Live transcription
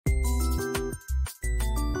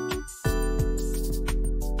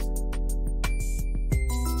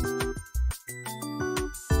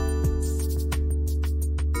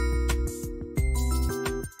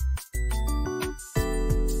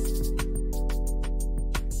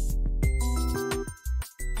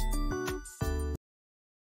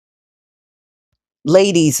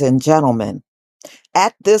Ladies and gentlemen,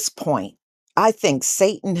 at this point, I think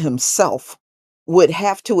Satan himself would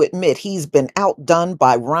have to admit he's been outdone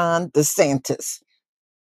by Ron DeSantis.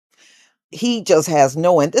 He just has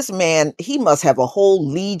no end. This man, he must have a whole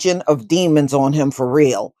legion of demons on him for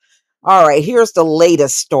real. All right, here's the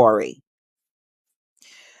latest story.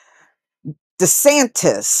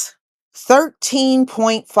 DeSantis,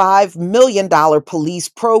 $13.5 million police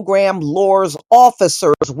program lures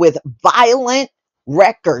officers with violent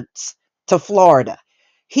records to Florida.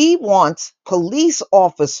 He wants police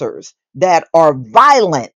officers that are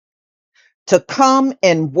violent to come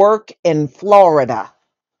and work in Florida.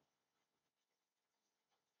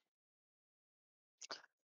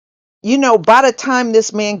 You know, by the time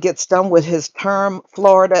this man gets done with his term,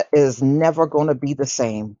 Florida is never going to be the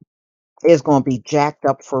same. It's going to be jacked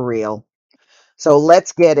up for real. So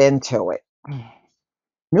let's get into it.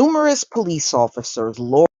 Numerous police officers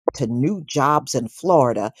lured to new jobs in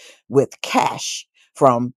Florida with cash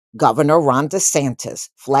from Governor Ron DeSantis'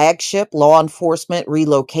 flagship law enforcement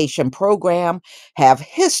relocation program have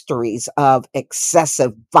histories of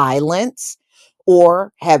excessive violence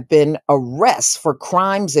or have been arrests for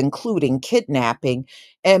crimes including kidnapping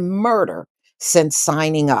and murder since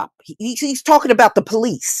signing up. He's talking about the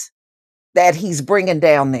police that he's bringing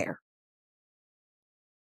down there.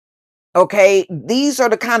 Okay, these are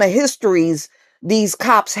the kind of histories these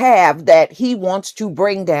cops have that he wants to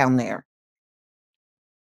bring down there.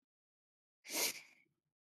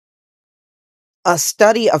 A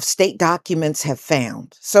study of state documents have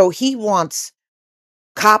found. So he wants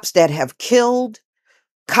cops that have killed,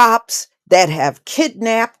 cops that have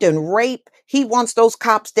kidnapped and raped. He wants those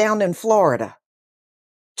cops down in Florida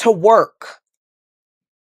to work.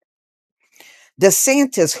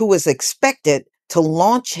 DeSantis, who is expected to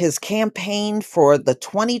launch his campaign for the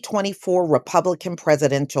 2024 Republican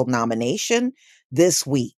presidential nomination this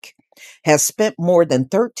week, has spent more than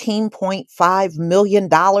 $13.5 million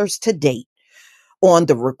to date on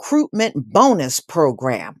the recruitment bonus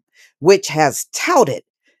program, which has touted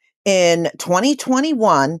in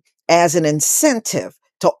 2021 as an incentive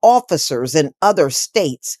to officers in other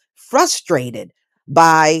states frustrated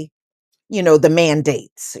by, the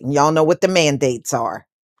mandates. And y'all know what the mandates are.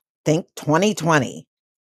 Think 2020.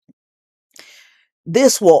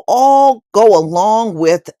 This will all go along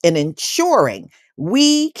with an ensuring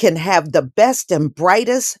we can have the best and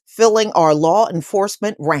brightest filling our law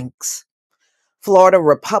enforcement ranks. Florida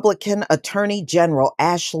Republican Attorney General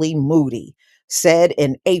Ashley Moody said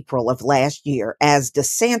in April of last year as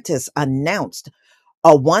DeSantis announced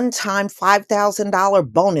a one-time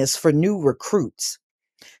 $5,000 bonus for new recruits.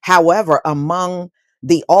 However, among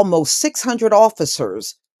the almost 600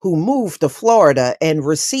 officers who moved to Florida and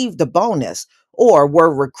received the bonus or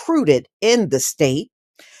were recruited in the state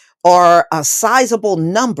are a sizable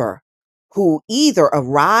number who either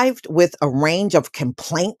arrived with a range of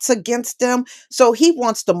complaints against them. So he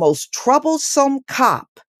wants the most troublesome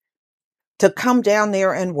cop to come down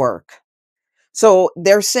there and work. So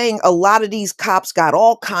they're saying a lot of these cops got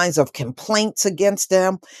all kinds of complaints against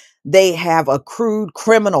them. They have accrued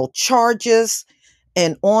criminal charges.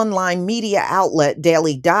 An online media outlet,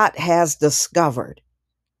 Daily Dot, has discovered.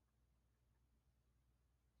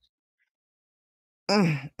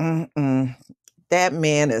 Mm, mm, mm. That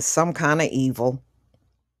man is some kind of evil.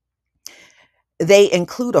 They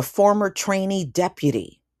include a former trainee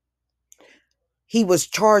deputy. He was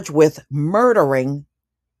charged with murdering,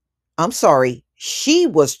 I'm sorry, she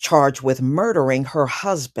was charged with murdering her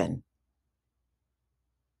husband.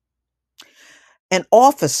 An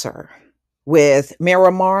officer with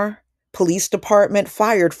Miramar Police Department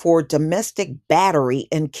fired for domestic battery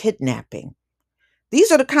and kidnapping.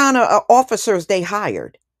 These are the kind of officers they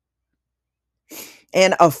hired.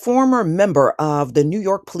 And a former member of the New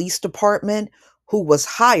York Police Department who was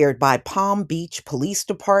hired by Palm Beach Police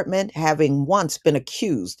Department, having once been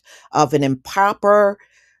accused of an improper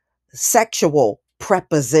sexual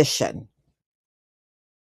preposition.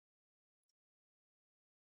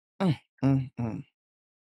 Mm, mm, mm.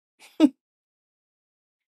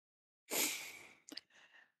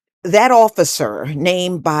 That officer,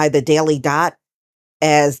 named by the Daily Dot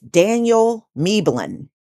as Daniel Meeblin,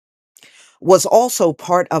 was also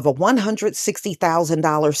part of a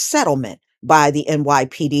 $160,000 settlement by the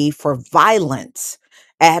NYPD for violence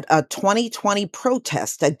at a 2020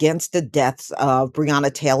 protest against the deaths of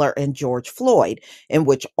Breonna Taylor and George Floyd, in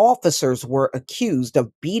which officers were accused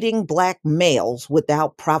of beating Black males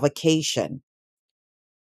without provocation.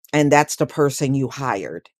 And that's the person you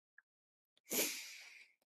hired.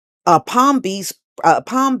 A Palm Beach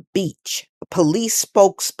police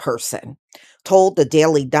spokesperson told the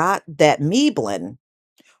Daily Dot that Meeblin,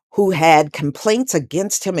 who had complaints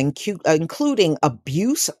against him, including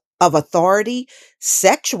abuse of authority,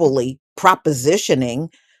 sexually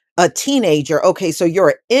propositioning a teenager. Okay, so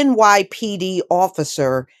you're an NYPD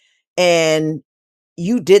officer and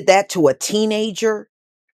you did that to a teenager?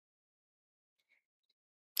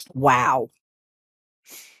 Wow.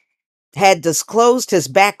 Had disclosed his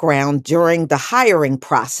background during the hiring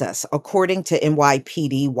process, according to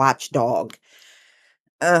NYPD watchdog.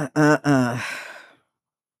 Uh, uh, uh.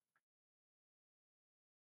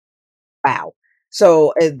 Wow.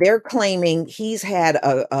 So they're claiming he's had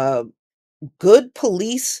a good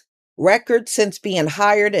police record since being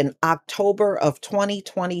hired in October of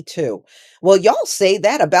 2022. Well, y'all say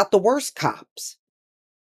that about the worst cops.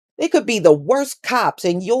 They could be the worst cops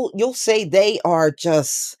and you'll say they are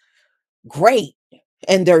just great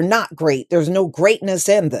and they're not great. There's no greatness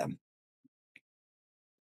in them.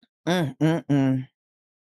 Mm-mm-mm.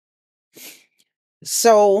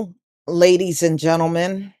 So, ladies and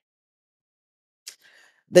gentlemen,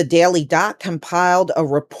 the Daily Dot compiled a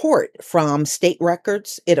report from state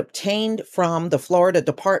records it obtained from the Florida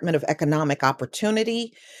Department of Economic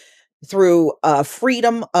Opportunity through a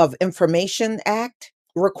Freedom of Information Act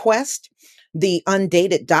request. The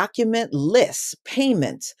undated document lists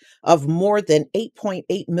payments of more than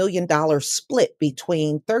 $8.8 million split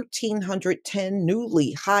between 1,310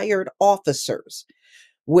 newly hired officers,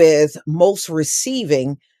 with most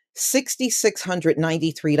receiving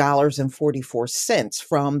 $6,693.44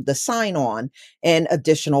 from the sign on and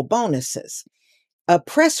additional bonuses. A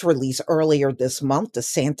press release earlier this month,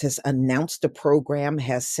 DeSantis announced the program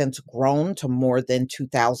has since grown to more than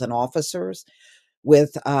 2,000 officers,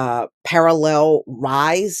 with a parallel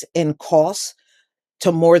rise in costs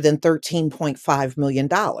to more than $13.5 million.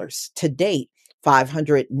 To date,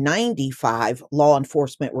 595 law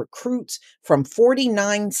enforcement recruits from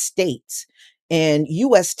 49 states and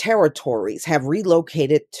U.S. territories have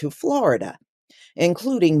relocated to Florida,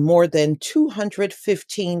 including more than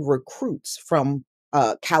 215 recruits from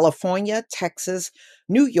California, Texas,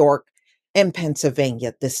 New York, and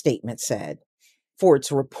Pennsylvania, the statement said. For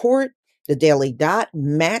its report, the Daily Dot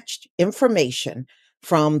matched information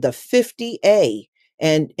from the 50A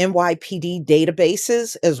and NYPD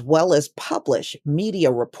databases, as well as published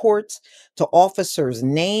media reports to officers'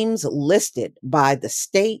 names listed by the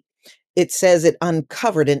state. It says it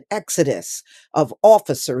uncovered an exodus of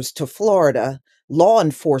officers to Florida law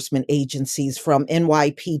enforcement agencies from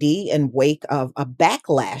NYPD in wake of a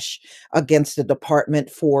backlash against the department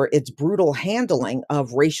for its brutal handling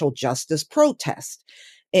of racial justice protests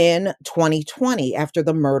in 2020 after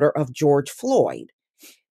the murder of George Floyd.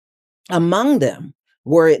 Among them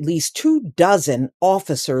were at least 24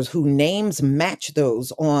 officers whose names match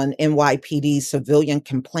those on NYPD's Civilian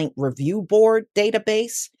Complaint Review Board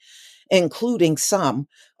database, including some,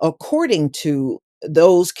 according to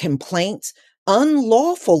those complaints,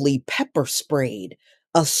 unlawfully pepper sprayed,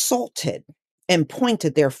 assaulted, and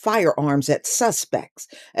pointed their firearms at suspects,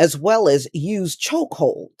 as well as used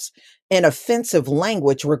chokeholds and offensive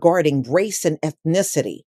language regarding race and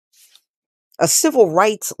ethnicity. A civil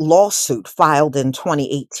rights lawsuit filed in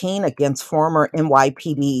 2018 against former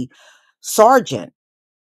NYPD Sergeant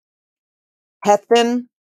Hethan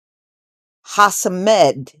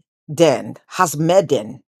Hasmedin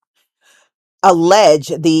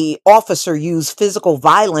alleged the officer used physical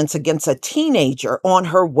violence against a teenager on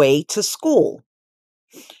her way to school.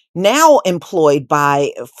 Now employed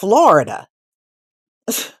by Florida.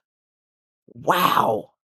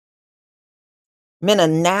 Wow.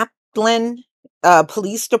 Minneapolis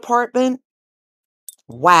Police Department.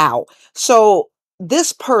 Wow. So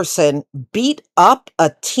this person beat up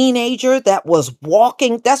a teenager that was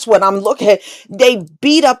walking. That's what I'm looking at. They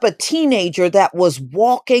beat up a teenager that was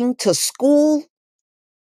walking to school.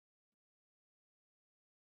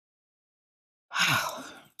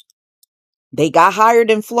 They got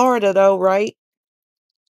hired in Florida, though, right?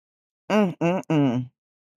 Mm-mm-mm.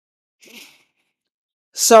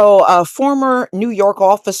 So, a former New York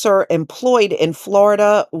officer employed in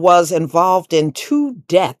Florida was involved in two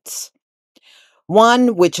deaths,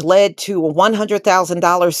 one which led to a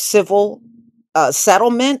 $100,000 civil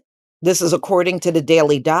settlement. This is according to the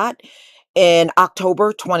Daily Dot. In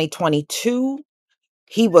October 2022,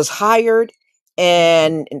 he was hired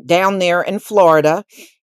and down there in Florida,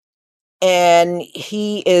 and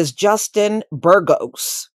he is Justin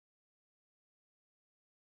Burgos.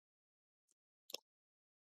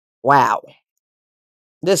 Wow.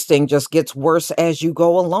 This thing just gets worse as you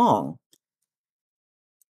go along.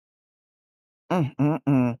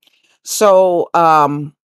 Mm-mm-mm. So,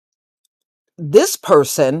 this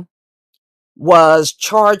person was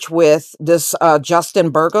charged with this,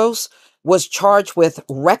 Justin Burgos was charged with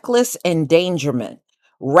reckless endangerment,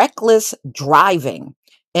 reckless driving,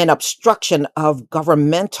 and obstruction of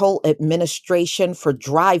governmental administration for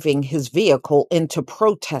driving his vehicle into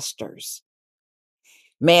protesters.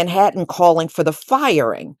 Manhattan calling for the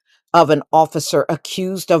firing of an officer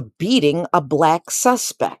accused of beating a black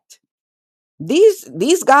suspect.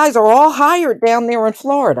 These guys are all hired down there in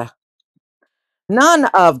Florida. None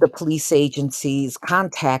of the police agencies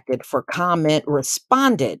contacted for comment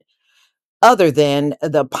responded, other than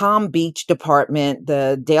the Palm Beach Department.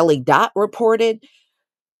 The Daily Dot reported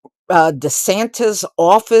DeSantis'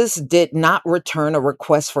 office did not return a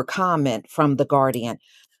request for comment from The Guardian.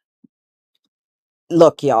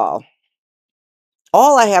 Look, y'all,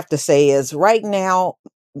 all I have to say is right now,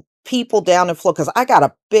 people down in Florida, because I got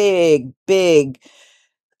a big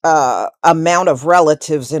amount of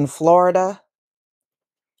relatives in Florida.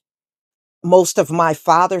 Most of my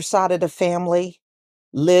father's side of the family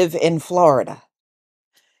live in Florida.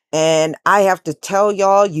 And I have to tell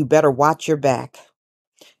y'all, you better watch your back.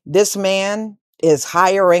 This man is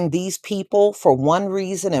hiring these people for one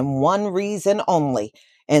reason and one reason only,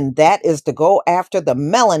 and that is to go after the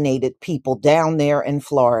melanated people down there in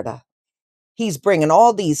Florida. He's bringing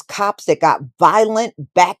all these cops that got violent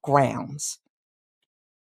backgrounds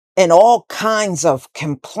and all kinds of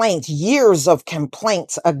complaints, years of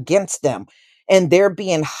complaints against them, and they're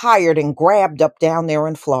being hired and grabbed up down there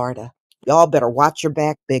in Florida. Y'all better watch your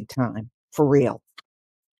back big time, for real.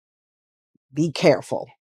 Be careful,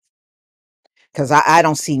 because I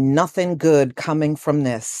don't see nothing good coming from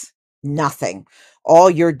this. Nothing. All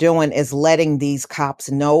you're doing is letting these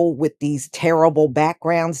cops know with these terrible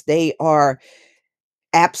backgrounds, they are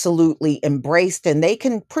absolutely embraced and they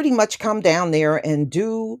can pretty much come down there and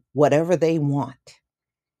do whatever they want.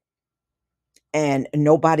 And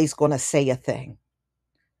nobody's going to say a thing.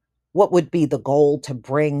 What would be the goal to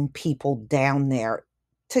bring people down there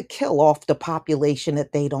to kill off the population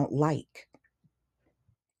that they don't like?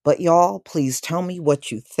 But y'all, please tell me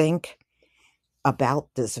what you think about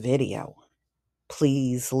this video.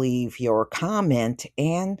 Please leave your comment.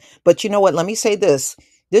 But you know what? Let me say this.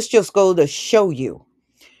 This just goes to show you,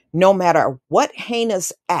 no matter what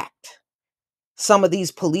heinous act some of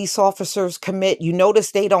these police officers commit, you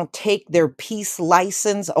notice they don't take their peace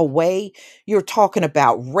license away. You're talking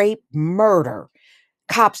about rape, murder,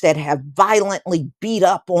 cops that have violently beat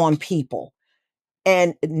up on people.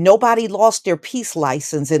 And nobody lost their peace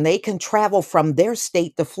license and they can travel from their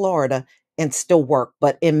state to Florida and still work.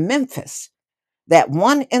 But in Memphis, that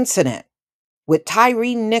one incident with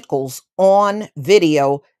Tyree Nichols on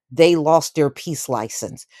video, they lost their peace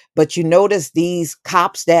license. But you notice these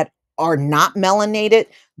cops that are not melanated,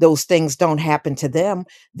 those things don't happen to them.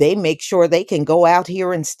 They make sure they can go out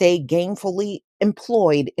here and stay gainfully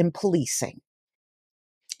employed in policing.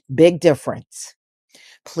 Big difference.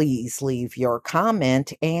 Please leave your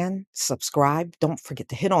comment and subscribe. Don't forget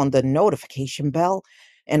to hit on the notification bell,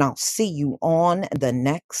 and I'll see you on the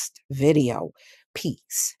next video.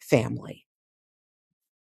 Peace, family.